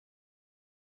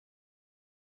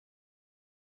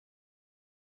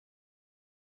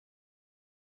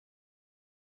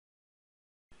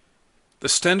The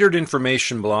standard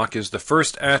information block is the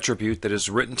first attribute that is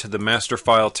written to the master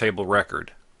file table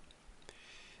record.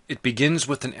 It begins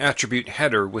with an attribute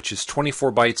header which is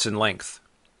 24 bytes in length.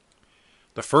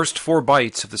 The first 4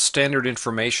 bytes of the standard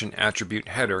information attribute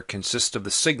header consist of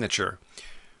the signature,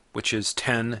 which is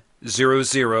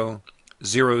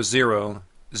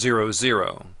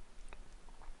 10.00.00.00.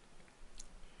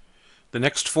 The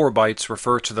next 4 bytes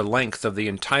refer to the length of the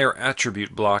entire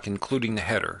attribute block including the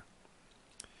header.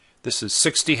 This is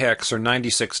 60 hex or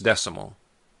 96 decimal.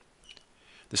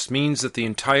 This means that the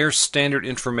entire standard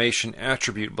information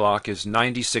attribute block is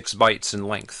 96 bytes in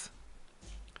length.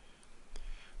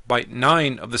 Byte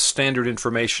 9 of the standard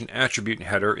information attribute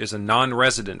header is a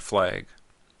non-resident flag.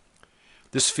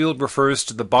 This field refers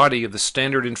to the body of the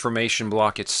standard information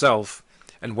block itself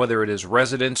and whether it is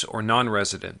resident or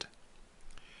non-resident.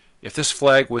 If this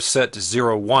flag was set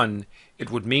to 01, it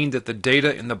would mean that the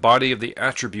data in the body of the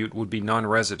attribute would be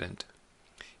non-resident.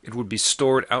 It would be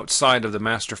stored outside of the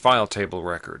master file table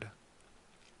record.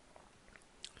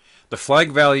 The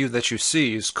flag value that you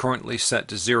see is currently set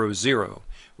to 00,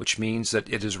 which means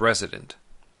that it is resident.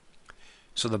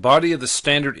 So the body of the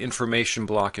standard information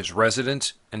block is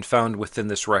resident and found within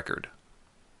this record.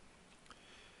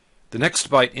 The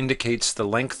next byte indicates the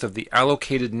length of the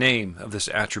allocated name of this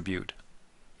attribute.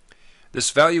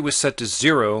 This value is set to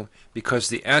 0 because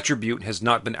the attribute has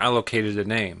not been allocated a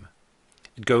name.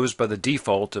 It goes by the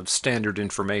default of standard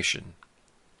information.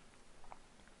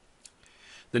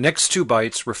 The next 2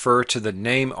 bytes refer to the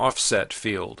name offset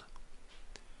field.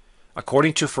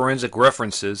 According to forensic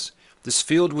references, this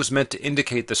field was meant to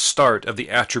indicate the start of the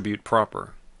attribute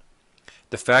proper.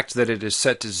 The fact that it is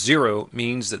set to 0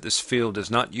 means that this field is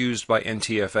not used by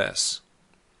NTFS.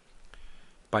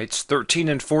 Bytes 13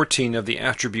 and 14 of the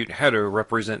attribute header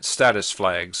represent status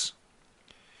flags.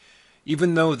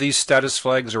 Even though these status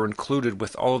flags are included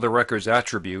with all of the record's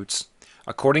attributes,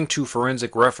 according to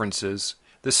forensic references,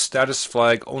 this status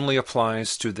flag only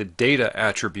applies to the data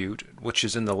attribute, which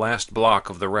is in the last block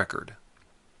of the record.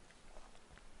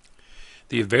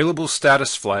 The available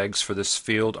status flags for this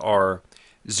field are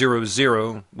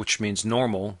 00, which means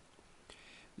normal,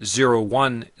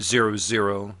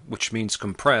 0100, which means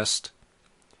compressed,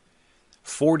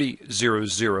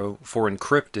 4000 for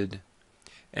encrypted,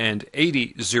 and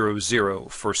 8000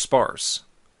 for sparse.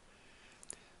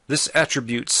 This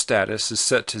attribute status is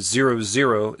set to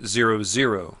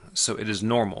 0000, so it is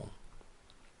normal.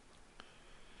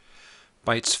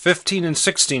 Bytes 15 and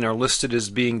 16 are listed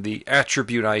as being the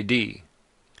attribute ID.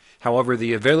 However,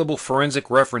 the available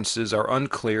forensic references are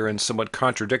unclear and somewhat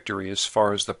contradictory as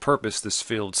far as the purpose this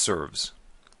field serves.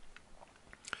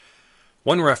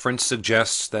 One reference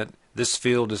suggests that this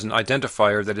field is an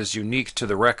identifier that is unique to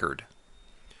the record.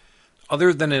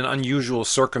 Other than in unusual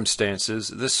circumstances,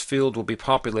 this field will be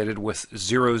populated with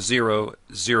 0000.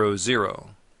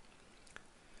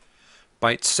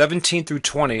 Bytes 17 through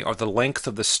 20 are the length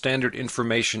of the standard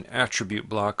information attribute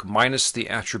block minus the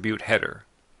attribute header.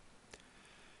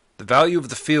 The value of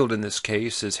the field in this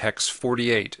case is hex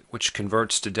 48, which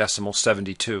converts to decimal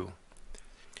 72.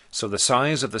 So the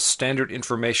size of the standard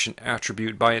information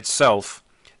attribute by itself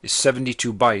is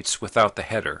 72 bytes without the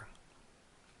header.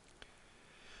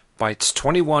 Bytes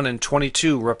 21 and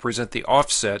 22 represent the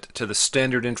offset to the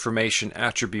standard information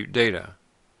attribute data.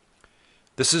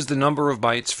 This is the number of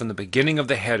bytes from the beginning of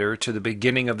the header to the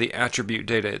beginning of the attribute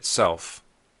data itself.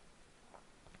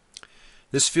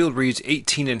 This field reads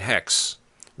 18 in hex,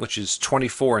 which is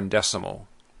 24 in decimal.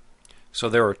 So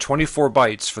there are 24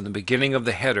 bytes from the beginning of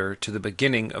the header to the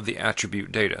beginning of the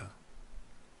attribute data.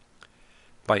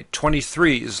 Byte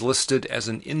 23 is listed as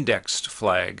an indexed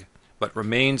flag, but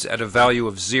remains at a value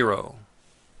of 0.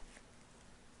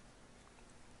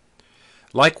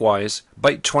 Likewise,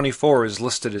 byte 24 is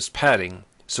listed as padding,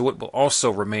 so it will also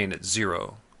remain at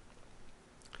 0.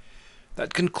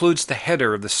 That concludes the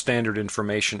header of the standard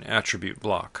information attribute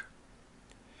block.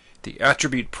 The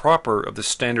attribute proper of the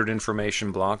standard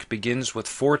information block begins with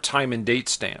 4 time and date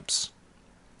stamps.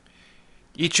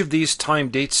 Each of these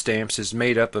time-date stamps is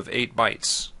made up of 8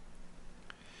 bytes.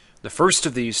 The first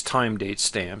of these time-date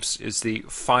stamps is the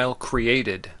file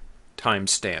created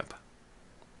timestamp.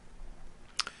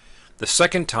 The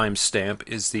second timestamp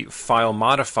is the file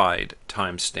modified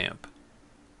timestamp.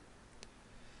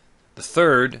 The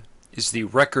third is the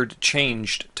record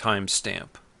changed timestamp.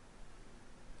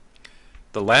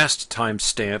 The last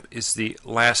timestamp is the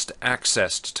last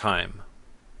accessed time.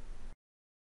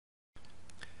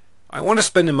 I want to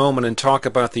spend a moment and talk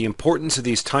about the importance of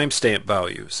these timestamp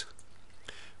values.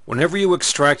 Whenever you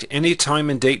extract any time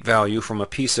and date value from a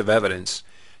piece of evidence,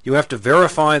 You have to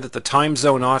verify that the time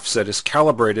zone offset is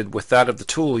calibrated with that of the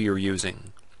tool you're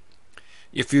using.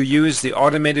 If you use the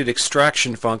automated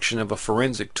extraction function of a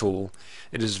forensic tool,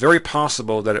 it is very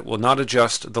possible that it will not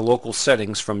adjust the local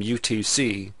settings from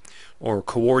UTC, or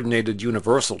Coordinated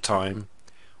Universal Time,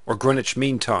 or Greenwich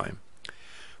Mean Time.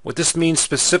 What this means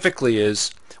specifically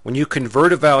is, when you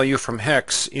convert a value from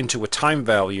hex into a time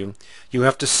value, you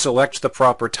have to select the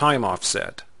proper time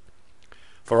offset.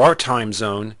 For our time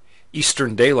zone,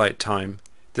 Eastern Daylight Time,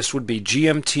 this would be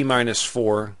GMT-4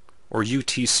 or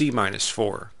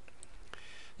UTC-4.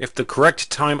 If the correct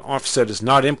time offset is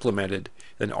not implemented,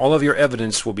 then all of your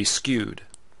evidence will be skewed.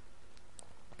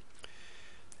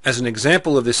 As an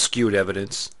example of this skewed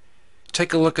evidence,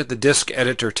 take a look at the disk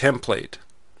editor template.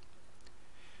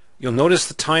 You'll notice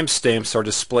the timestamps are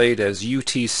displayed as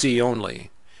UTC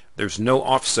only. There's no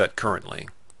offset currently.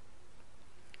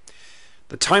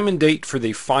 The time and date for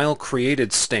the file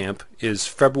created stamp is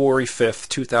February 5th,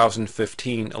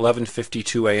 2015,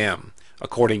 11:52 a.m.,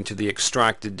 according to the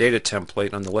extracted data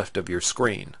template on the left of your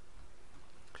screen.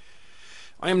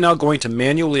 I am now going to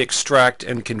manually extract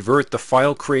and convert the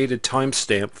file created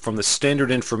timestamp from the standard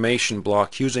information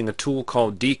block using a tool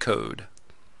called Decode.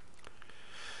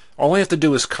 All I have to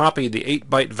do is copy the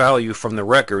 8-byte value from the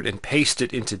record and paste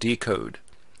it into Decode.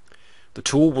 The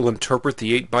tool will interpret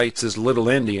the 8 bytes as Little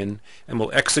Endian and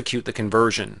will execute the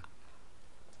conversion.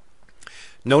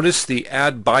 Notice the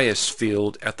Add Bias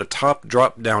field at the top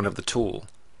drop-down of the tool.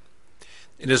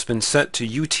 It has been set to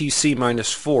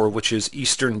UTC-4, which is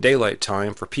Eastern Daylight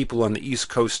Time for people on the east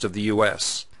coast of the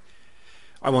US.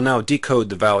 I will now decode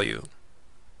the value.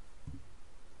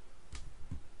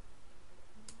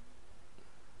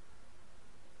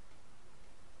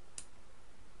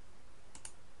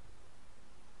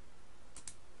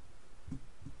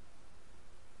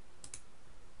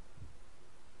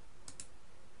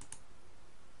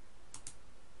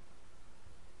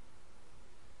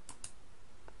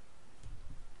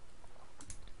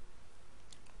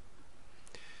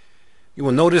 You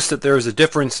will notice that there is a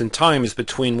difference in times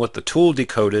between what the tool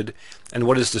decoded and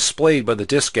what is displayed by the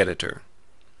disk editor.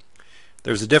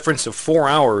 There's a difference of 4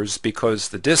 hours because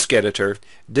the disk editor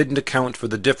didn't account for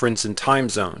the difference in time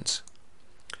zones.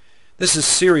 This is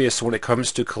serious when it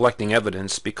comes to collecting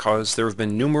evidence because there have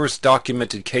been numerous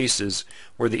documented cases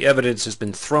where the evidence has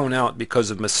been thrown out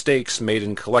because of mistakes made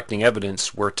in collecting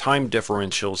evidence where time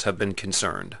differentials have been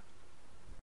concerned.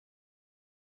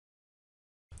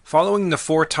 Following the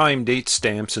 4 time date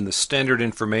stamps in the standard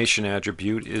information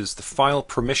attribute is the file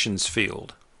permissions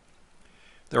field.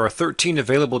 There are 13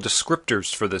 available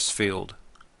descriptors for this field.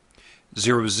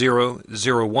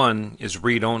 0001 is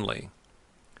read-only.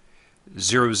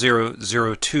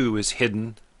 0002 is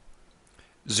hidden.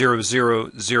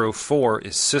 0004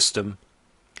 is system.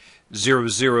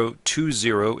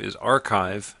 0020 is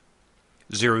archive.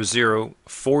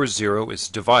 0040 is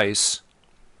device.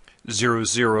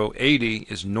 0080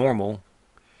 is normal,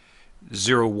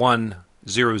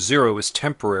 0100 is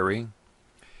temporary,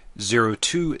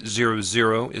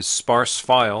 0200 is sparse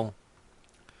file,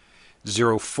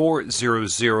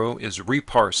 0400 is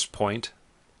reparse point,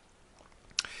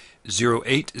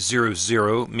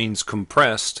 0800 means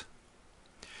compressed,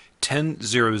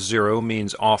 1000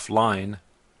 means offline,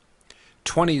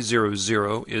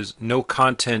 2000 is no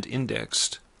content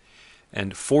indexed,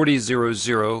 and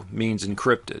 4000 means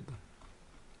encrypted.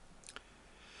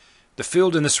 The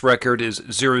field in this record is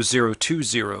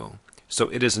 0020, so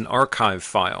it is an archive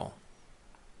file.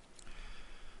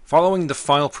 Following the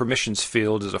file permissions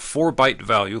field is a 4-byte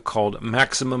value called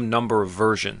maximum number of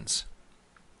versions.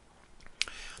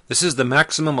 This is the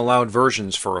maximum allowed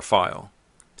versions for a file.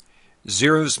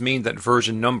 Zeros mean that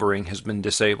version numbering has been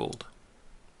disabled.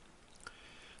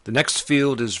 The next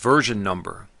field is version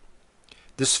number.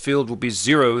 This field will be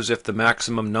zeros if the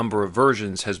maximum number of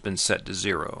versions has been set to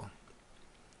 0.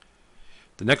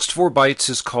 The next 4 bytes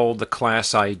is called the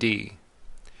class ID.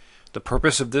 The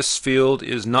purpose of this field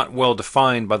is not well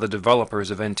defined by the developers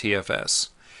of NTFS.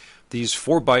 These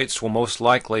 4 bytes will most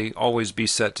likely always be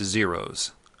set to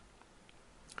zeros.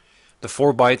 The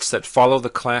 4 bytes that follow the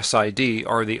class ID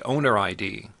are the owner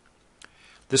ID.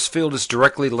 This field is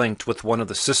directly linked with one of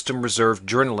the system-reserved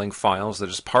journaling files that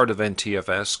is part of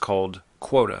NTFS called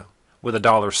quota, with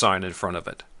a $sign in front of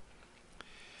it.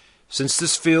 Since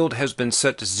this field has been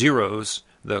set to zeros,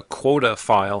 the quota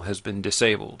file has been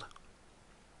disabled.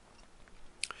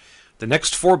 The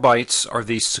next 4 bytes are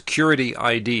the security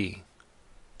ID.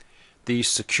 The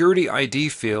security ID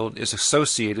field is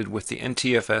associated with the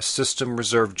NTFS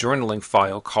system-reserved journaling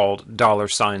file called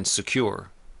 $secure.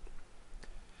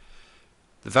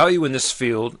 The value in this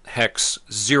field, hex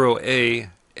 0A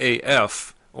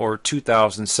AF, or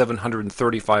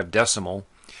 2735 decimal,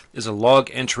 is a log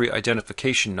entry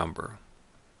identification number.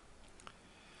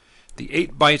 The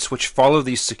 8 bytes which follow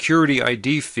the security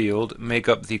ID field make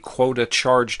up the quota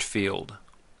charged field.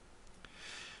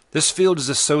 This field is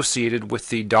associated with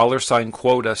the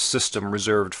 $quota system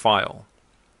reserved file.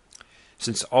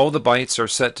 Since all the bytes are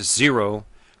set to 0,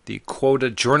 the quota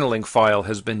journaling file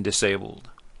has been disabled.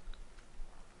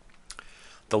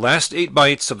 The last 8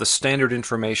 bytes of the standard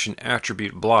information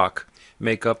attribute block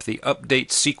make up the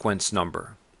update sequence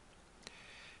number.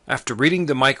 After reading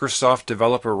the Microsoft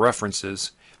developer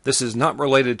references, this is not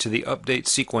related to the update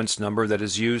sequence number that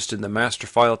is used in the master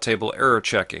file table error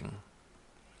checking.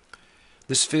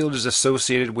 This field is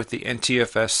associated with the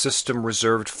NTFS system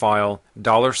reserved file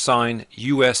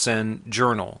 $USN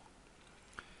journal.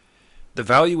 The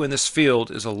value in this field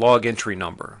is a log entry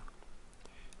number.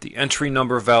 The entry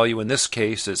number value in this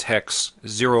case is hex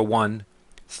 01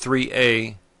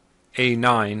 3A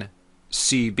A9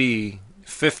 CB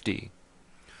 50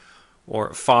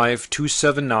 or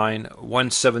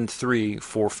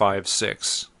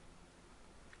 5279173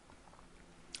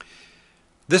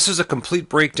 This is a complete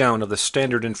breakdown of the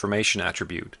standard information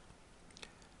attribute.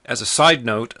 As a side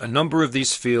note, a number of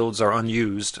these fields are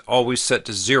unused, always set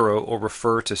to 0 or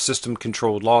refer to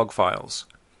system-controlled log files.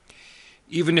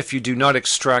 Even if you do not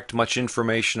extract much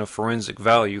information of forensic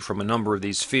value from a number of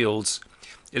these fields,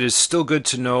 it is still good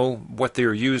to know what they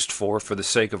are used for the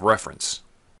sake of reference.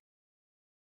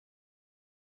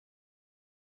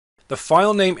 The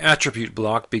file name attribute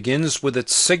block begins with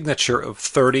its signature of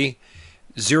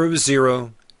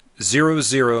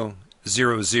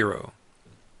 30000000.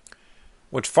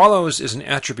 What follows is an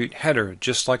attribute header,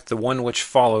 just like the one which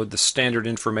followed the standard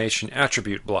information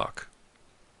attribute block.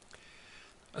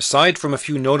 Aside from a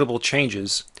few notable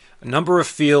changes, a number of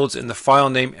fields in the file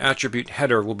name attribute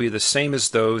header will be the same as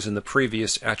those in the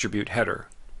previous attribute header.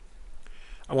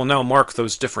 I will now mark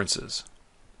those differences.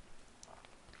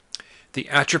 The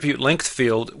attribute length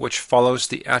field, which follows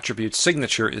the attribute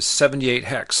signature, is 78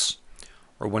 hex,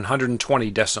 or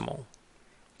 120 decimal.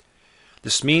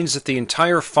 This means that the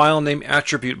entire file name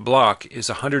attribute block is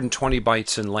 120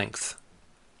 bytes in length.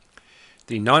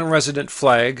 The non-resident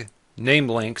flag, name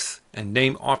length, and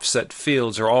name offset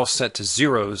fields are all set to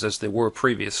zeros as they were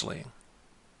previously.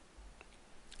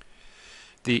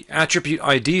 The attribute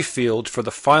ID field for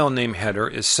the file name header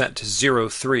is set to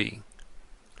 03.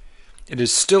 It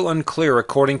is still unclear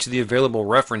according to the available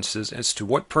references as to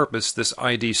what purpose this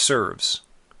ID serves.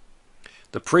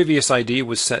 The previous ID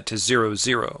was set to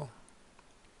 00.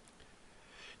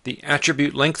 The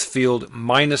attribute length field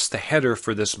minus the header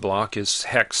for this block is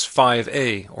hex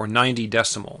 5A, or 90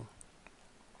 decimal.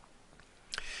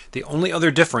 The only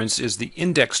other difference is the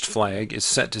indexed flag is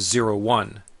set to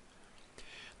 01.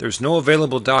 There is no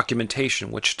available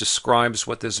documentation which describes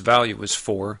what this value is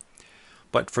for,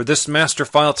 but for this master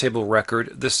file table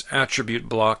record, this attribute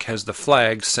block has the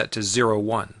flag set to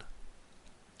 01.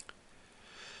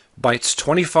 Bytes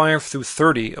 25 through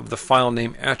 30 of the file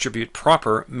name attribute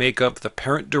proper make up the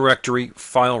parent directory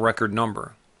file record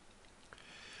number.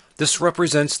 This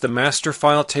represents the master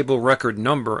file table record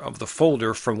number of the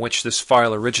folder from which this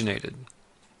file originated.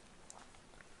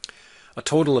 A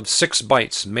total of 6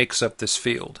 bytes makes up this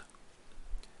field.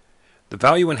 The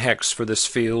value in hex for this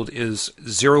field is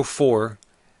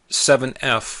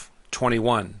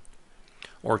 047F21,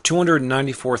 or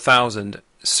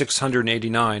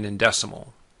 294,689 in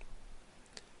decimal.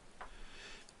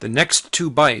 The next 2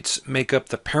 bytes make up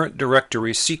the parent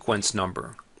directory sequence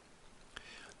number.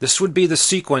 This would be the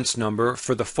sequence number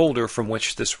for the folder from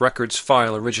which this records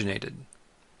file originated.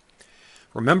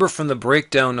 Remember from the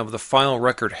breakdown of the file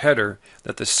record header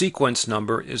that the sequence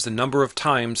number is the number of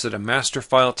times that a master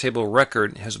file table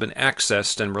record has been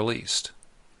accessed and released.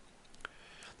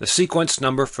 The sequence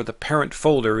number for the parent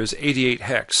folder is 88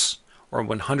 hex, or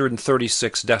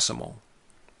 136 decimal.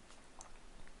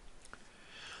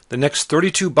 The next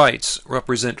 32 bytes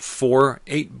represent 4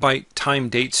 8-byte time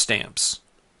date stamps.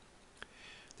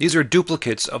 These are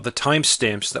duplicates of the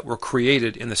timestamps that were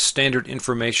created in the standard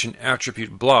information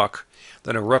attribute block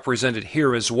that are represented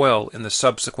here as well in the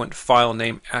subsequent file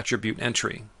name attribute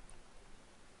entry.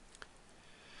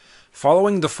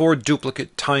 Following the 4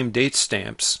 duplicate time date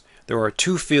stamps, there are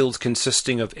 2 fields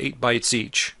consisting of 8 bytes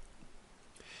each.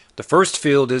 The first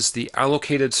field is the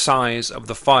allocated size of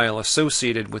the file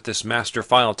associated with this master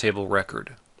file table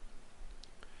record.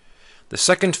 The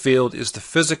second field is the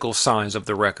physical size of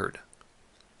the record.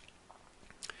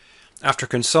 After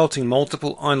consulting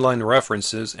multiple online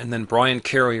references and then Brian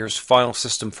Carrier's File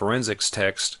System Forensics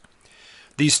text,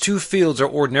 these 2 fields are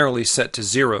ordinarily set to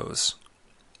zeros.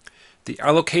 The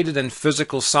allocated and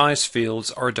physical size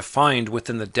fields are defined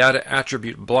within the data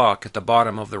attribute block at the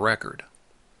bottom of the record.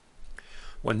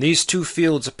 When these two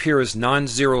fields appear as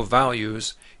non-zero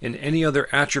values in any other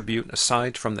attribute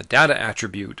aside from the data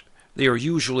attribute, they are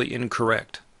usually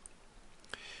incorrect.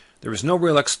 There is no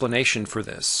real explanation for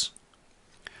this.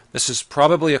 This is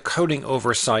probably a coding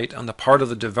oversight on the part of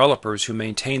the developers who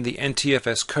maintain the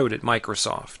NTFS code at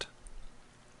Microsoft.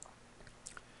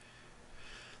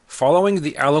 Following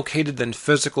the allocated and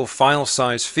physical file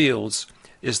size fields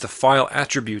is the file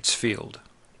attributes field.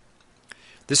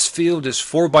 This field is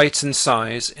 4 bytes in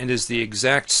size and is the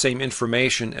exact same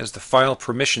information as the file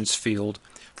permissions field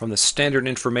from the standard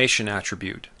information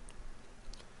attribute.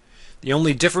 The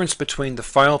only difference between the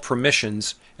file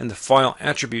permissions and the file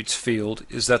attributes field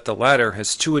is that the latter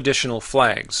has 2 additional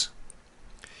flags.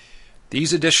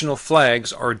 These additional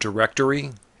flags are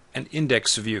directory and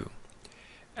index view,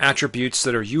 attributes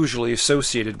that are usually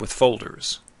associated with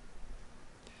folders.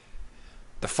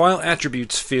 The file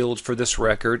attributes field for this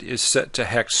record is set to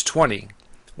hex 20,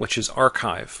 which is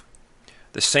archive,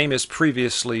 the same as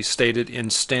previously stated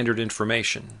in standard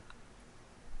information.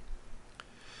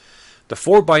 The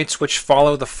 4 bytes which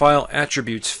follow the file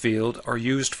attributes field are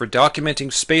used for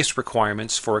documenting space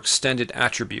requirements for extended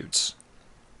attributes.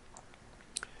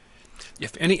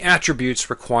 If any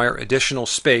attributes require additional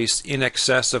space in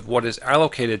excess of what is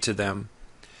allocated to them,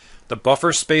 the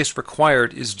buffer space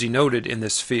required is denoted in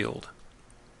this field.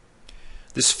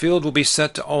 This field will be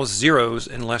set to all zeros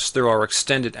unless there are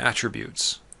extended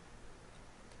attributes.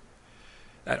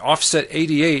 At offset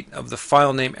 88 of the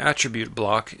file name attribute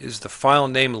block is the file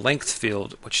name length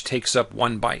field, which takes up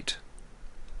 1 byte.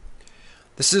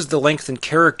 This is the length in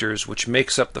characters which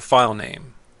makes up the file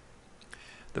name.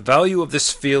 The value of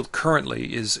this field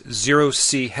currently is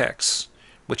 0C hex,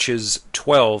 which is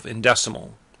 12 in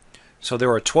decimal. So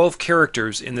there are 12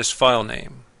 characters in this file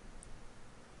name.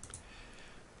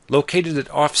 Located at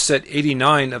offset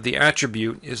 89 of the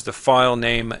attribute is the file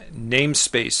name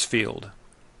namespace field.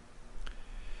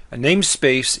 A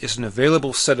namespace is an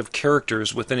available set of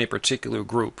characters within a particular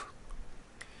group.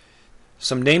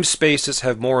 Some namespaces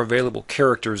have more available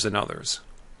characters than others.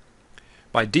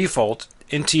 By default,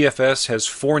 NTFS has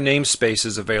 4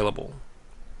 namespaces available.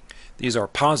 These are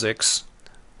POSIX,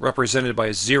 represented by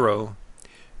a 0,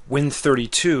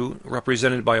 Win32,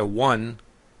 represented by a 1,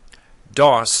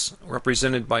 DOS,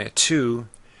 represented by a 2,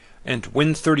 and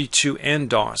Win32 and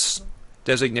DOS,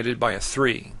 designated by a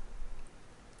 3.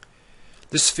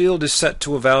 This field is set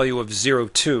to a value of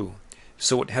 02,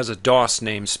 so it has a DOS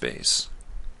namespace.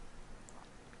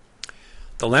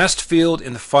 The last field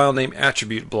in the file name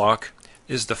attribute block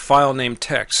is the file name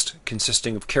text,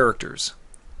 consisting of characters.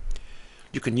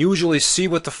 You can usually see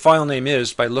what the file name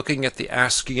is by looking at the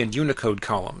ASCII and Unicode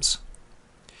columns.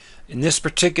 In this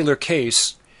particular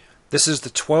case, this is the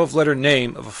 12-letter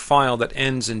name of a file that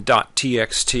ends in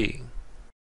 .txt.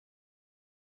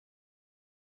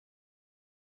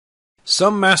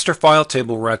 Some master file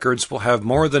table records will have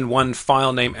more than one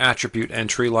file name attribute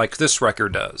entry like this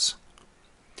record does.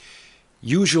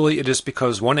 Usually it is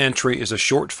because one entry is a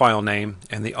short file name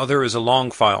and the other is a long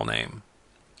file name.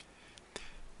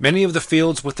 Many of the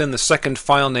fields within the second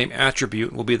file name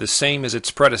attribute will be the same as its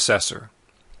predecessor.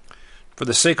 For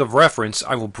the sake of reference,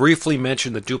 I will briefly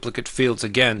mention the duplicate fields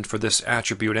again for this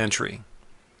attribute entry.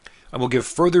 I will give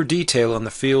further detail on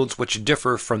the fields which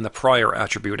differ from the prior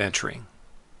attribute entry.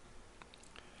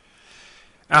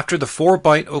 After the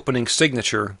 4-byte opening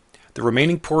signature, the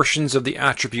remaining portions of the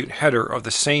attribute header are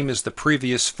the same as the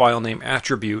previous file name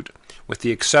attribute, with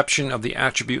the exception of the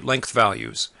attribute length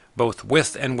values, both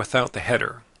with and without the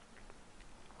header.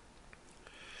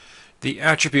 The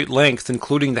attribute length,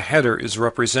 including the header, is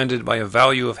represented by a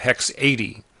value of hex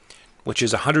 80, which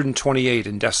is 128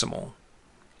 in decimal.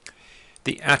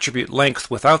 The attribute length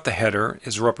without the header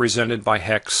is represented by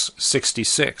hex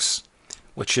 66,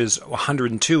 which is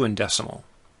 102 in decimal.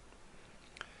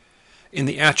 In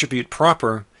the attribute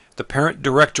proper, the parent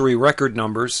directory record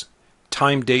numbers,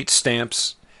 time date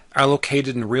stamps,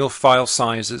 allocated and real file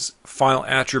sizes, file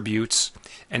attributes,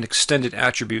 and extended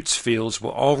attributes fields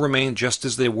will all remain just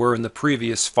as they were in the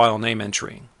previous file name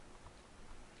entry.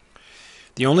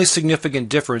 The only significant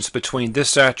difference between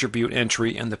this attribute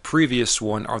entry and the previous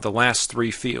one are the last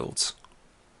 3 fields.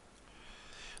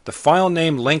 The file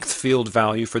name length field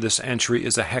value for this entry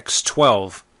is a hex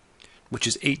 12, which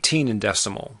is 18 in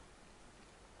decimal.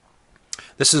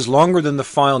 This is longer than the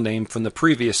file name from the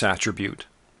previous attribute.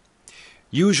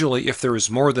 Usually, if there is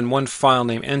more than one file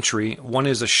name entry, one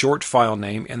is a short file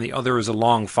name and the other is a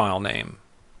long file name.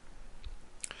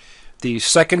 The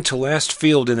second to last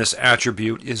field in this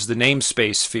attribute is the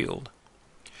namespace field.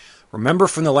 Remember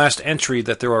from the last entry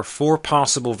that there are 4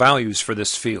 possible values for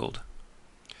this field.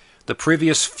 The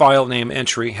previous file name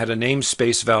entry had a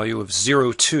namespace value of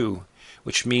 02,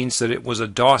 which means that it was a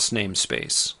DOS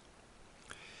namespace.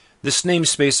 This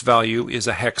namespace value is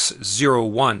a hex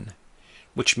 01,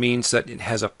 which means that it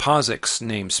has a POSIX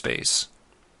namespace.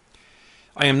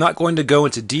 I am not going to go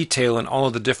into detail on all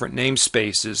of the different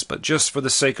namespaces, but just for the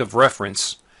sake of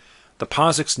reference, the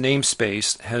POSIX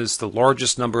namespace has the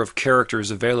largest number of characters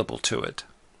available to it.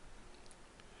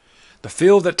 The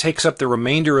field that takes up the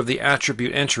remainder of the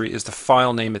attribute entry is the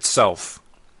file name itself.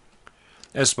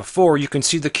 As before, you can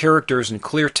see the characters in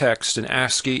clear text in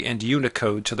ASCII and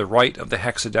Unicode to the right of the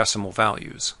hexadecimal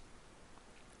values.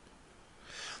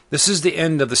 This is the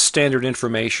end of the standard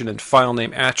information and file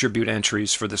name attribute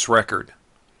entries for this record.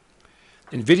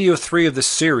 In video 3 of this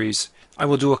series, I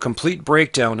will do a complete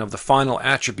breakdown of the final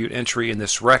attribute entry in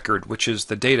this record, which is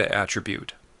the data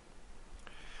attribute.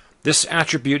 This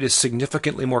attribute is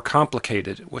significantly more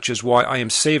complicated, which is why I am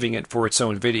saving it for its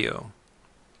own video.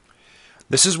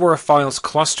 This is where a file's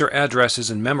cluster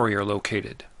addresses in memory are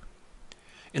located.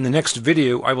 In the next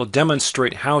video, I will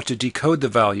demonstrate how to decode the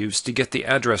values to get the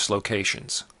address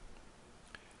locations.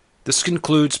 This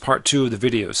concludes part 2 of the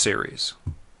video series.